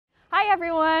Hi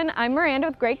everyone, I'm Miranda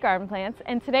with Great Garden Plants,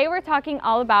 and today we're talking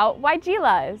all about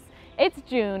Weigelas. It's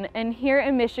June, and here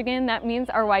in Michigan that means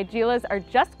our Weigelas are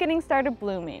just getting started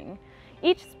blooming.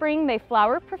 Each spring they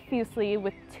flower profusely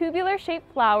with tubular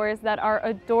shaped flowers that are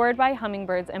adored by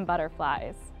hummingbirds and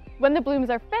butterflies. When the blooms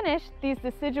are finished, these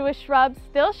deciduous shrubs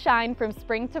still shine from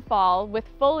spring to fall with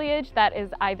foliage that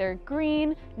is either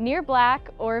green, near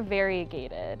black, or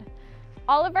variegated.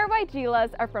 All of our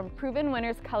Weigelas are from Proven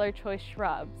Winners Color Choice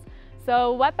shrubs.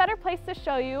 So what better place to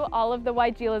show you all of the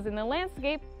Weigelas in the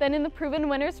landscape than in the Proven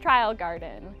Winners Trial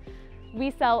Garden?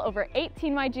 We sell over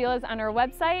 18 Weigelas on our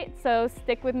website, so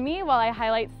stick with me while I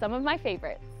highlight some of my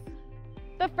favorites.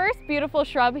 The first beautiful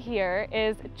shrub here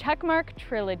is Checkmark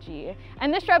Trilogy,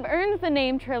 and this shrub earns the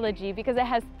name Trilogy because it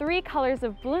has 3 colors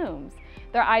of blooms.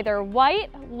 They're either white,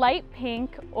 light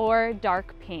pink, or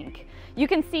dark pink. You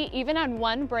can see even on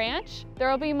one branch,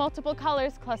 there will be multiple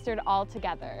colors clustered all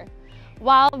together.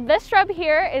 While this shrub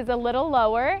here is a little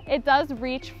lower, it does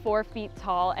reach 4 feet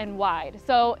tall and wide.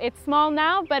 So it's small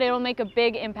now, but it'll make a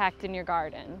big impact in your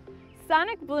garden.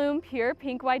 Sonic Bloom Pure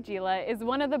Pink Weigela is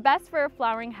one of the best for a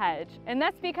flowering hedge, and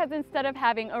that's because instead of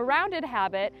having a rounded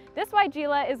habit, this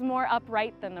Weigela is more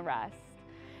upright than the rest.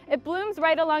 It blooms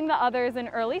right along the others in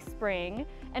early spring,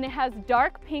 and it has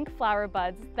dark pink flower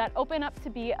buds that open up to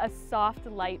be a soft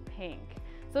light pink.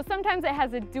 So sometimes it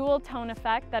has a dual tone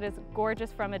effect that is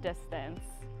gorgeous from a distance.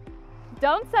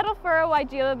 Don't settle for a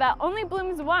Weigela that only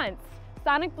blooms once.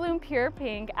 Sonic Bloom Pure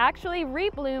Pink actually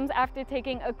reblooms after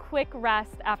taking a quick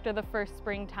rest after the first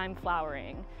springtime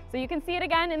flowering. So you can see it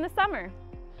again in the summer.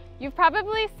 You've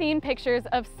probably seen pictures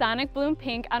of Sonic Bloom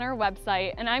Pink on our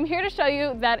website, and I'm here to show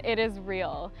you that it is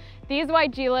real. These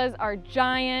Weigelas are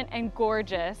giant and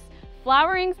gorgeous,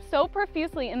 flowering so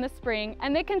profusely in the spring,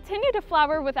 and they continue to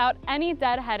flower without any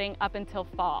deadheading up until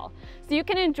fall. So you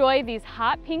can enjoy these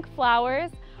hot pink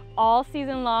flowers all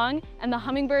season long, and the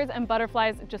hummingbirds and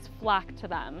butterflies just flock to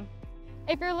them.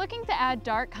 If you're looking to add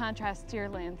dark contrast to your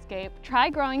landscape,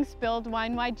 try growing Spilled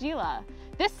Wine Weigela.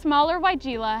 This smaller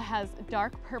Weigela has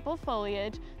dark purple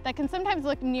foliage that can sometimes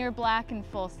look near black in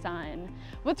full sun.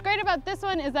 What's great about this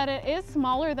one is that it is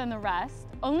smaller than the rest,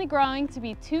 only growing to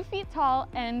be 2 feet tall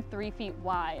and 3 feet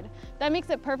wide. That makes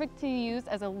it perfect to use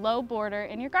as a low border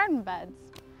in your garden beds.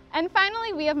 And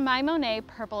finally, we have My Monet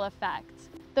Purple Effect.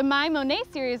 The My Monet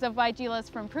series of Weigelas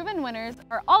from Proven Winners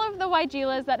are all of the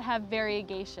Weigelas that have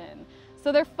variegation.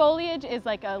 So their foliage is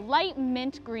like a light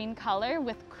mint green color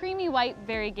with creamy white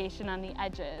variegation on the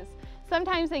edges.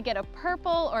 Sometimes they get a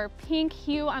purple or pink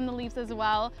hue on the leaves as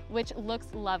well, which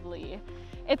looks lovely.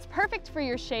 It's perfect for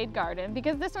your shade garden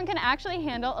because this one can actually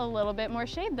handle a little bit more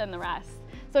shade than the rest.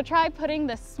 So try putting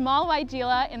this small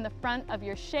Weigela in the front of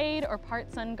your shade or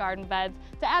part sun garden beds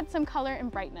to add some color and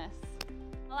brightness.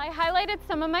 While I highlighted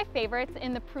some of my favorites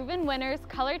in the Proven Winners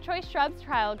Color Choice Shrubs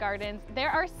Trial Gardens, there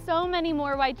are so many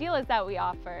more Weigelas that we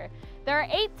offer. There are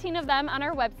 18 of them on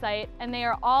our website, and they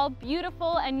are all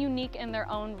beautiful and unique in their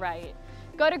own right.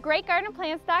 Go to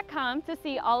greatgardenplants.com to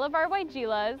see all of our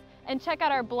Weigelas and check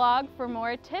out our blog for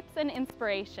more tips and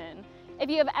inspiration. If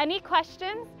you have any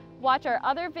questions, watch our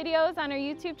other videos on our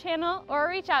YouTube channel or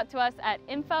reach out to us at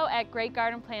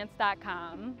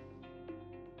info@greatgardenplants.com.